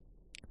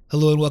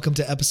Hello and welcome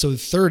to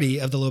episode 30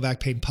 of the Low Back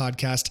Pain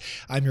Podcast.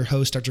 I'm your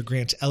host, Dr.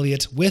 Grant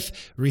Elliott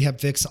with Rehab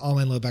Fix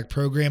Online Low Back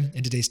Program.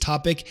 And today's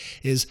topic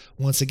is,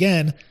 once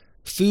again,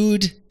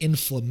 food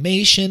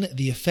inflammation,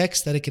 the effects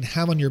that it can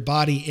have on your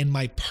body in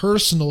my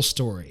personal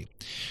story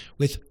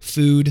with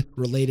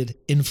food-related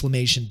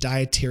inflammation,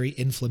 dietary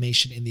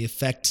inflammation, and the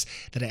effects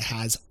that it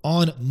has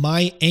on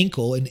my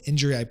ankle, an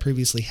injury I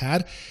previously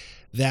had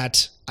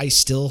that I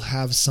still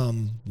have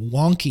some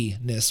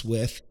wonkiness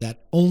with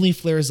that only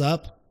flares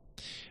up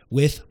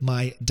with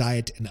my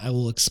diet. And I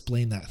will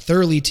explain that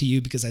thoroughly to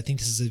you because I think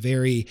this is a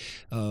very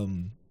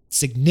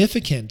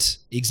significant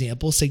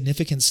example,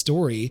 significant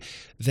story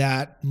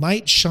that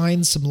might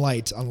shine some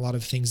light on a lot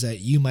of things that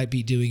you might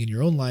be doing in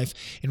your own life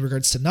in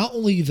regards to not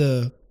only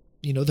the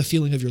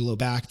feeling of your low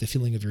back, the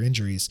feeling of your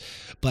injuries,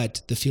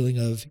 but the feeling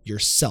of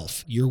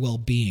yourself, your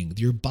well-being,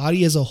 your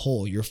body as a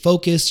whole, your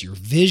focus, your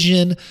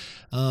vision,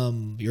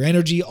 your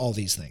energy, all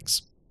these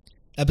things.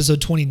 Episode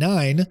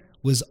 29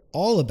 was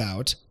all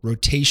about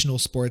rotational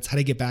sports, how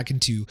to get back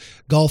into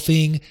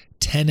golfing,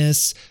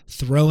 tennis,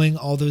 throwing,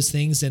 all those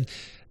things, and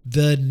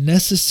the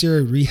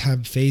necessary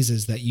rehab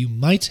phases that you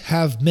might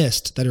have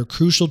missed that are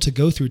crucial to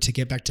go through to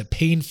get back to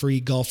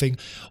pain-free golfing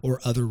or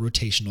other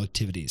rotational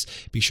activities.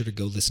 Be sure to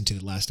go listen to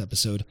the last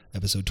episode,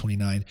 episode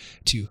 29,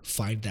 to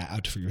find that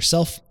out for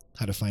yourself,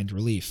 how to find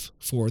relief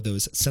for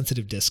those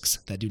sensitive discs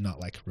that do not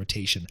like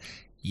rotation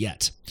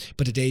yet.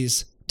 But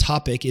today's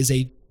topic is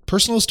a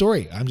personal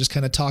story. I'm just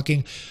kind of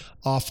talking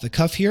off the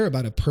cuff here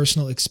about a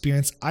personal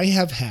experience I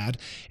have had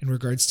in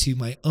regards to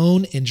my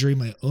own injury,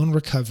 my own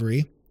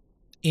recovery,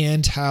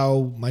 and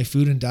how my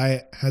food and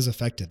diet has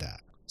affected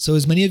that. So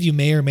as many of you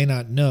may or may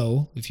not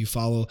know, if you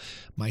follow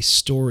my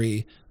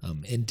story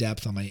in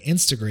depth on my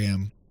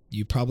Instagram,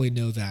 you probably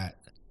know that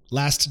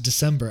last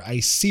December, I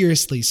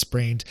seriously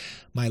sprained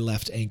my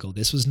left ankle.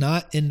 This was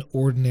not an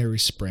ordinary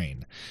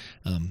sprain.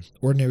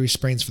 Ordinary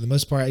sprains, for the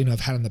most part,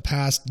 I've had in the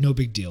past, no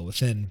big deal.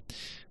 Within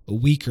a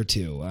week or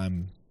two,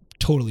 I'm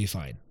totally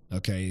fine.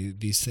 Okay,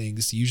 these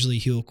things usually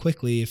heal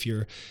quickly if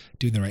you're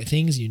doing the right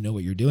things, you know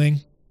what you're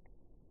doing.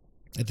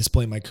 At this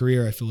point in my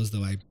career, I feel as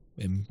though I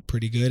am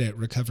pretty good at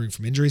recovering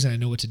from injuries and I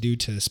know what to do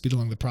to speed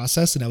along the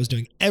process. And I was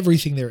doing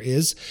everything there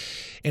is,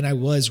 and I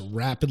was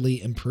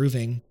rapidly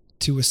improving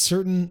to a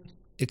certain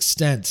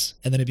extent.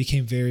 And then it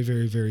became very,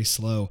 very, very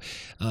slow.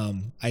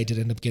 I did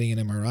end up getting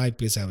an MRI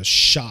because I was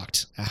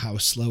shocked at how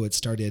slow it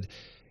started,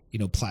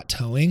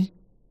 plateauing.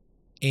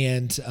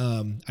 And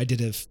I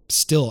did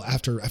still,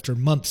 after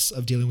months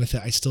of dealing with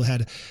it, I still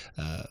had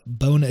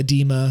bone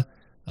edema,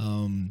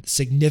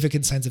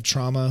 significant signs of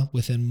trauma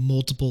within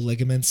multiple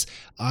ligaments.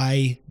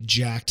 I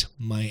jacked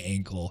my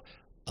ankle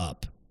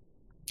up.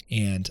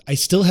 And I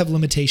still have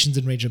limitations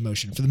in range of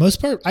motion. For the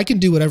most part, I can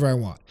do whatever I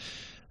want.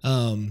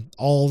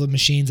 All the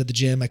machines at the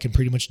gym I can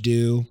pretty much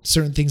do.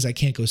 Certain things I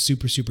can't go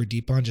super, super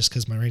deep on just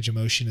because my range of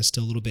motion is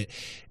still a little bit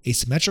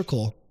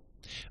asymmetrical.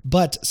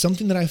 But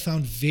something that I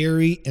found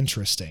very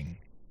interesting,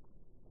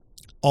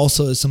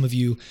 also, as some of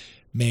you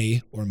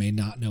may or may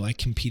not know, I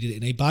competed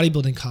in a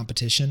bodybuilding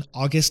competition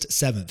August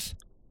 7th.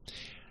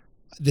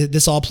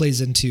 This all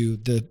plays into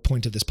the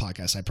point of this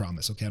podcast, I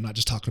promise. Okay, I'm not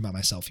just talking about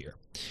myself here.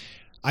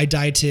 I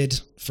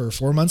dieted for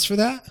 4 months for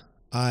that.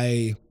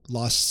 I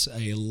lost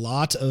a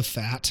lot of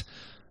fat.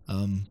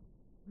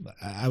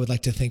 I would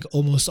like to think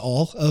almost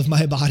all of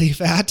my body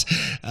fat.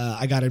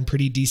 I got in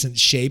pretty decent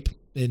shape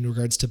in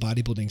regards to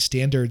bodybuilding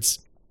standards.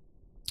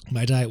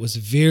 My diet was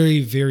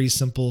very, very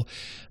simple.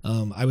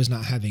 I was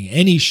not having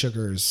any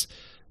sugars,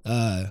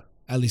 at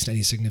least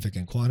any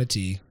significant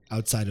quantity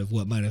outside of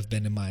what might have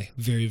been in my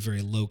very,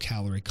 very low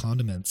calorie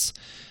condiments,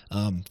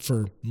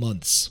 for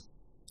months.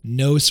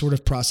 No sort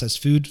of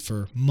processed food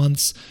for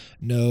months.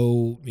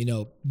 No,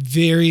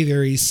 very,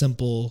 very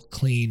simple,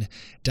 clean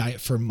diet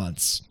for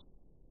months.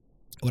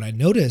 What I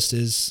noticed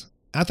is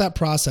at that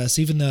process,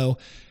 even though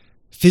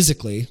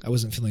physically I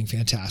wasn't feeling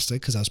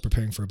fantastic because I was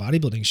preparing for a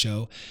bodybuilding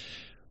show,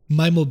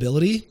 my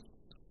mobility,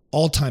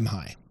 all-time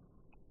high.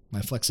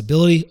 My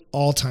flexibility,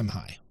 all-time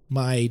high.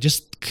 My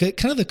just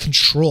kind of the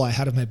control I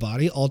had of my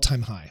body,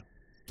 all-time high.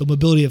 The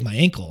mobility of my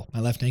ankle, my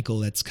left ankle,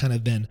 that's kind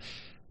of been,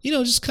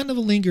 just kind of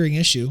a lingering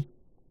issue,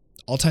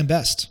 all-time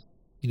best.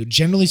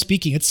 Generally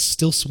speaking, it's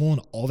still swollen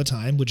all the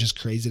time, which is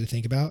crazy to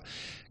think about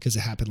because it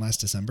happened last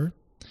December.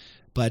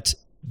 But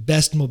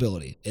best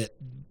mobility. It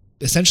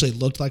essentially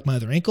looked like my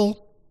other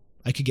ankle.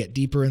 I could get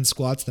deeper in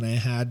squats than I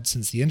had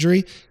since the injury.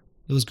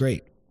 It was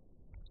great.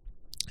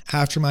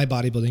 After my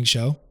bodybuilding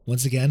show,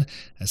 once again,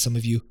 as some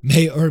of you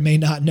may or may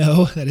not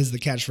know, that is the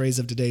catchphrase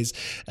of today's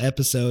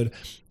episode.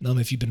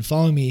 If you've been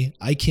following me,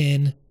 I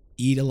can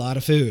eat a lot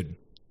of food.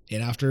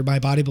 And after my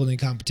bodybuilding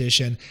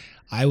competition,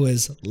 I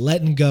was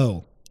letting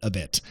go a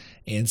bit.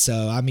 And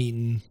so I'm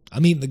eating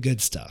the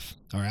good stuff.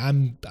 All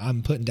right.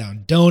 I'm putting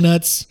down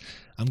donuts.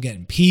 I'm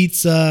getting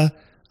pizza.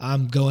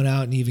 I'm going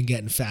out and even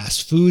getting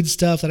fast food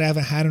stuff that I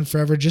haven't had in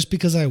forever just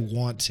because I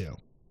want to.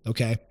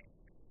 Okay.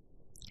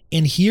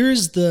 And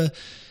here's the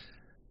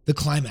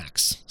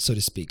climax, so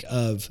to speak,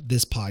 of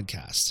this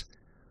podcast.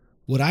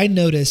 What I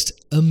noticed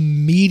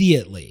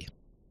immediately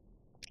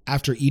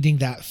after eating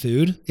that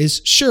food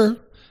is, sure,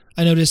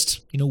 I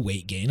noticed,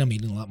 weight gain. I'm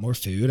eating a lot more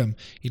food. I'm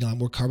eating a lot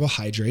more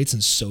carbohydrates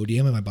and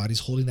sodium, and my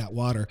body's holding that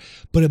water.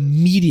 But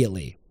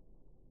immediately,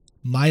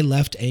 my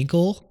left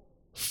ankle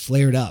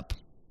flared up.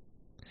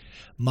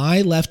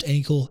 My left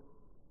ankle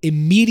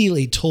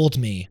immediately told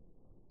me,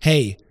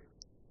 hey,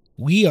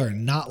 we are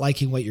not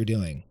liking what you're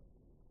doing.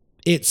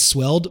 It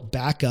swelled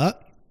back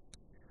up,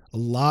 a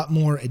lot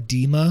more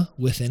edema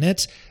within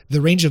it.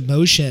 The range of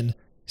motion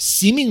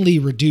seemingly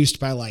reduced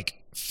by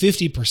like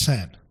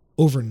 50%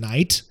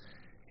 overnight.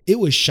 It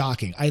was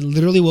shocking. I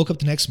literally woke up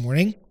the next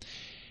morning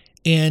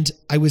and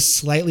I was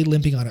slightly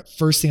limping on it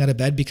first thing out of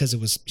bed because it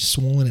was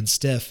swollen and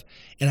stiff.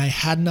 And I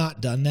had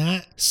not done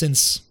that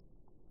since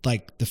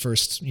like the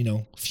first,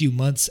 few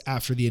months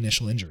after the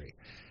initial injury.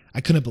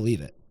 I couldn't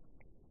believe it.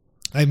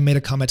 I made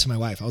a comment to my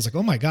wife. I was like,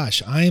 oh my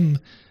gosh, I'm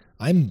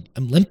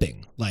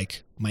limping.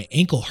 Like my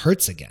ankle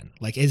hurts again.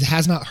 Like it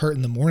has not hurt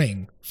in the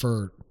morning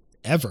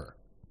forever.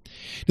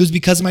 It was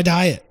because of my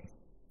diet.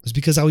 It was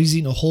because I was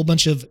eating a whole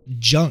bunch of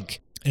junk.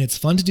 And it's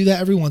fun to do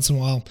that every once in a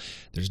while.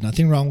 There's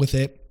nothing wrong with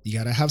it. You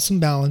got to have some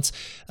balance.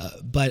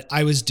 But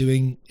I was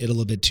doing it a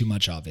little bit too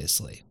much,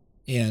 obviously.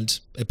 And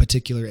a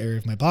particular area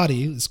of my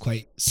body is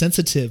quite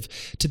sensitive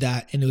to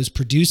that. And it was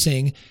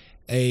producing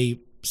a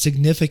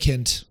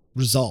significant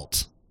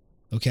result.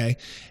 Okay.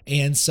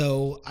 And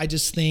so I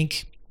just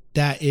think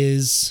that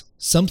is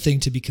something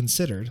to be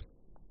considered.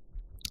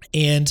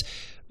 And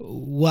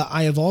what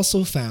I have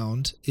also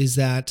found is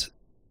that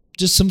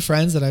just some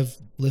friends that I've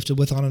lifted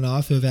with on and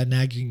off who have had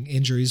nagging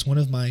injuries. One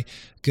of my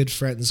good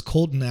friends,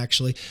 Colton,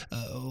 actually,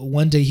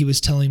 one day he was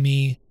telling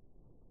me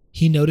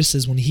he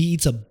notices when he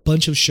eats a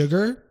bunch of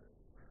sugar,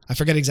 I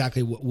forget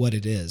exactly what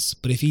it is,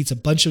 but if he eats a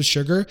bunch of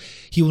sugar,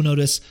 he will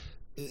notice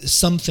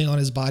something on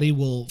his body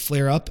will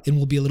flare up and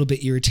will be a little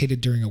bit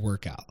irritated during a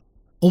workout.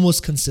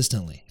 Almost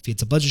consistently. If he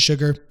eats a bunch of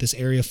sugar, this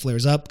area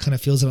flares up, kind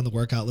of feels it on the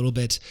workout, a little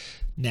bit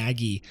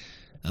naggy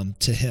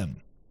to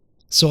him.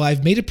 So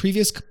I've made a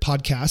previous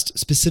podcast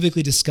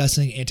specifically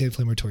discussing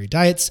anti-inflammatory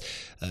diets,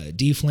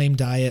 deflame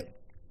diet,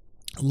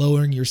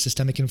 lowering your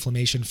systemic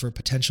inflammation for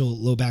potential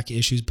low back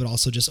issues, but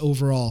also just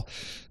overall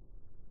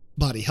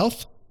body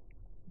health,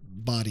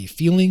 body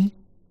feeling,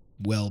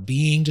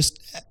 well-being, just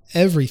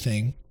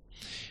everything.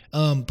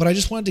 But I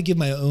just wanted to give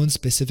my own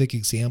specific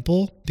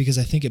example because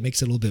I think it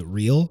makes it a little bit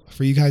real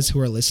for you guys who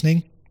are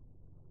listening,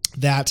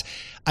 that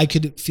I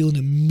could feel an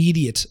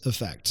immediate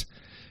effect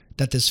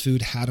that this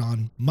food had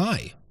on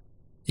my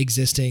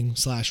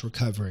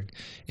existing/recovering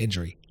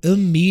injury.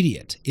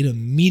 Immediate. It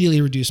immediately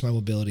reduced my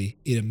mobility.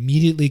 It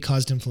immediately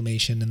caused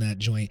inflammation in that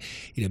joint.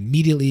 It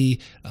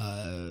immediately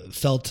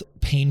felt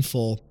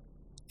painful.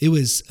 It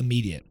was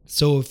immediate.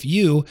 So if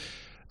you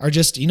are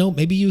just,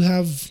 maybe you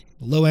have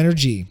low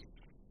energy,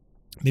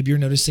 maybe you're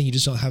noticing you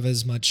just don't have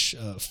as much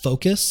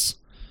focus.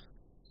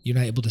 You're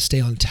not able to stay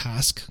on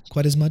task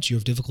quite as much. You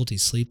have difficulty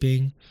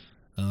sleeping.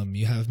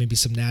 You have maybe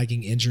some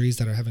nagging injuries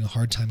that are having a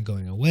hard time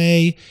going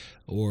away,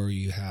 or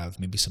you have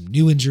maybe some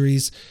new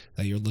injuries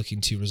that you're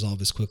looking to resolve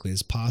as quickly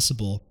as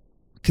possible.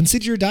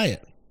 Consider your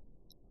diet.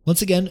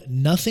 Once again,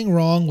 nothing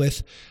wrong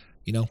with,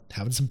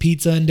 having some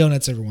pizza and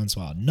donuts every once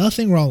in a while.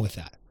 Nothing wrong with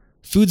that.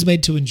 Food's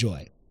made to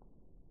enjoy.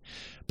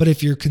 But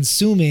if you're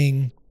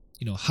consuming,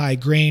 high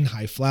grain,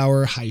 high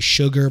flour, high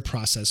sugar,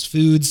 processed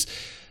foods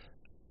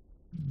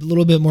a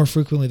little bit more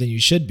frequently than you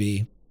should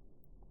be,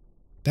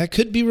 that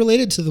could be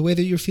related to the way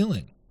that you're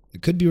feeling.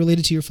 It could be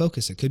related to your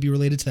focus. It could be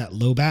related to that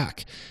low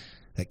back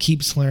that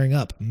keeps flaring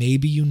up.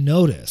 Maybe you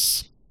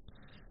notice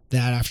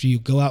that after you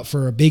go out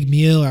for a big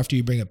meal, after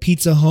you bring a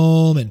pizza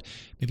home and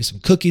maybe some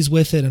cookies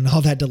with it and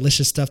all that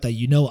delicious stuff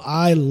that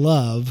I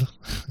love,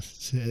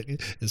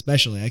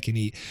 especially I can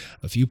eat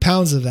a few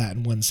pounds of that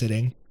in one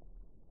sitting.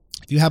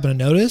 If you happen to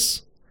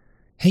notice,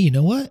 hey, you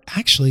know what?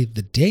 Actually,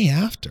 the day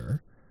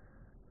after,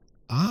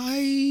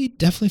 I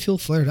definitely feel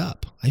flared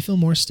up. I feel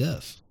more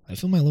stiff. I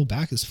feel my low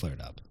back is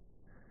flared up.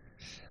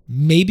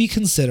 Maybe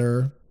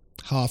consider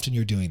how often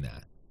you're doing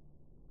that.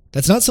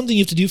 That's not something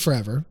you have to do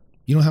forever.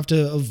 You don't have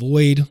to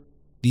avoid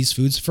these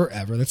foods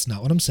forever. That's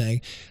not what I'm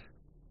saying.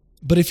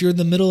 But if you're in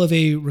the middle of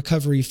a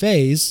recovery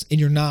phase and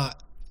you're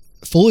not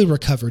fully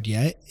recovered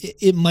yet,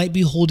 it might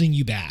be holding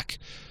you back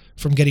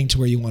from getting to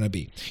where you want to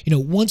be.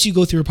 Once you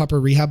go through a proper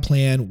rehab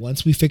plan,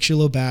 once we fix your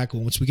low back,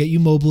 once we get you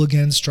mobile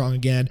again, strong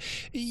again,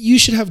 you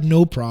should have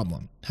no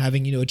problem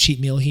having, a cheat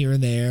meal here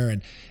and there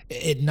and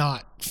it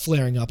not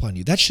flaring up on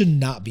you. That should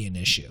not be an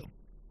issue.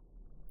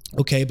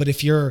 Okay, but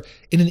if you're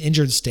in an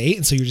injured state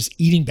and so you're just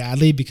eating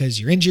badly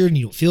because you're injured and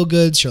you don't feel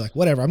good, so you're like,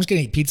 whatever, I'm just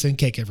going to eat pizza and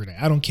cake every day.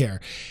 I don't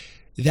care.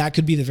 That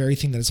could be the very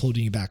thing that is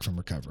holding you back from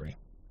recovery.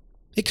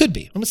 It could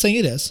be. I'm not saying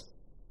it is,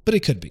 but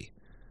it could be.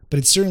 But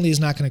it certainly is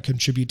not going to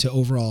contribute to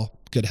overall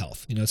good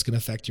health. It's going to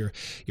affect your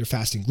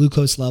fasting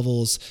glucose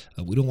levels.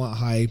 We don't want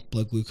high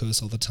blood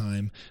glucose all the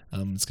time.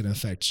 It's going to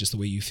affect just the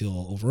way you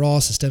feel overall,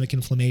 systemic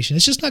inflammation.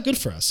 It's just not good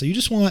for us. So you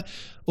just want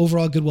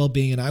overall good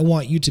well-being. And I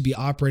want you to be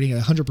operating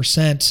at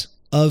 100%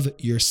 of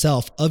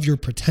yourself, of your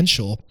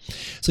potential,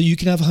 so you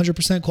can have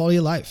 100% quality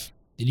of life.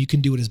 and you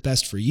can do what is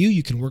best for you.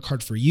 You can work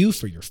hard for you,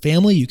 for your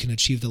family. You can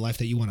achieve the life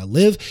that you want to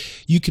live.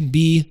 You can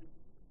be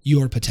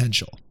your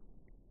potential.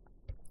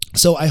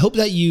 So I hope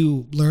that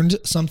you learned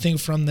something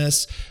from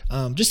this,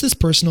 just this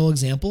personal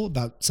example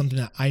about something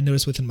that I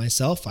noticed within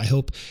myself. I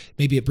hope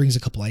maybe it brings a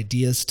couple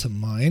ideas to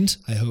mind.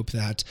 I hope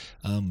that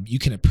you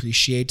can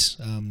appreciate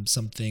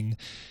something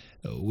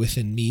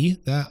within me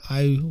that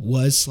I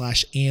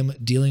was/am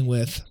dealing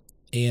with,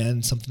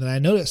 and something that I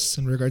noticed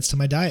in regards to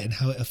my diet and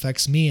how it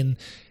affects me. And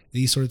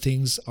these sort of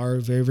things are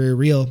very, very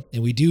real.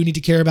 And we do need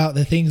to care about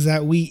the things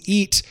that we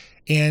eat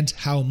and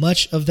how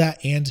much of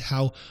that and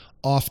how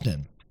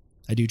often.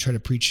 I do try to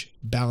preach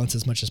balance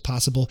as much as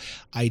possible.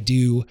 I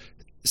do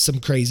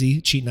some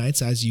crazy cheat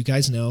nights, as you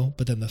guys know,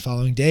 but then the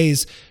following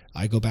days,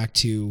 I go back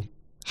to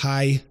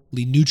highly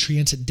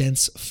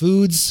nutrient-dense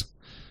foods,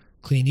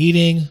 clean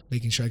eating,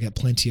 making sure I get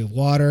plenty of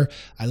water.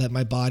 I let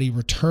my body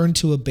return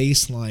to a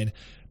baseline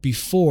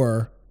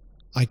before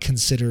I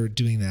consider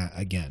doing that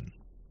again.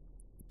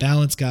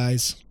 Balance,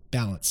 guys,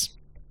 balance.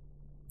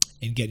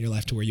 And getting your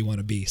life to where you want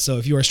to be. So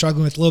if you are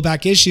struggling with low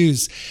back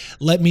issues,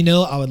 let me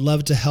know. I would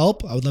love to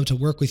help. I would love to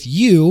work with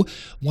you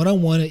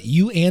one-on-one,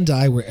 you and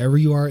I, wherever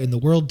you are in the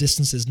world.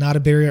 Distance is not a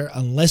barrier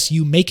unless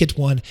you make it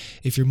one.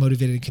 If you're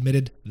motivated and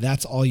committed,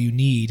 that's all you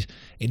need.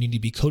 And you need to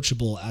be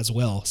coachable as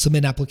well.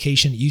 Submit an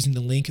application using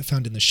the link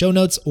found in the show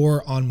notes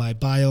or on my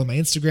bio, on my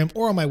Instagram,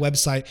 or on my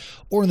website,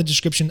 or in the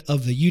description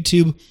of the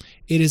YouTube.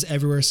 It is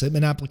everywhere.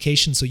 Submit an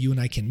application so you and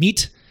I can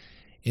meet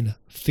and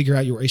figure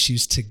out your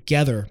issues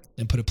together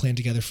and put a plan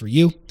together for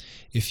you.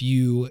 If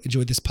you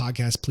enjoyed this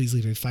podcast, please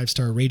leave a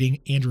 5-star rating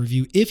and a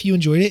review if you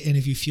enjoyed it and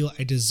if you feel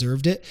I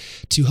deserved it,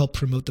 to help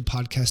promote the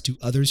podcast to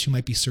others who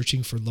might be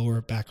searching for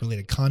lower back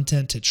related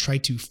content, to try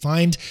to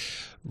find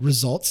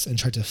results and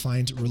try to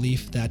find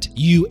relief that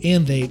you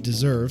and they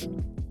deserve.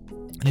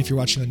 And if you're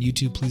watching on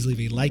YouTube, please leave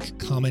a like,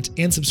 comment,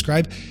 and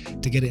subscribe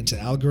to get it into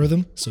the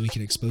algorithm so we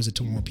can expose it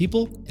to more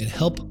people and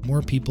help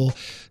more people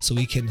so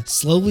we can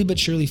slowly but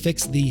surely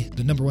fix the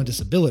number one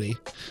disability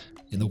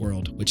in the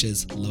world, which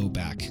is low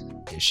back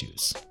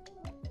issues.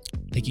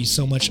 Thank you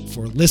so much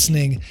for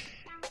listening,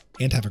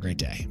 and have a great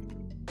day.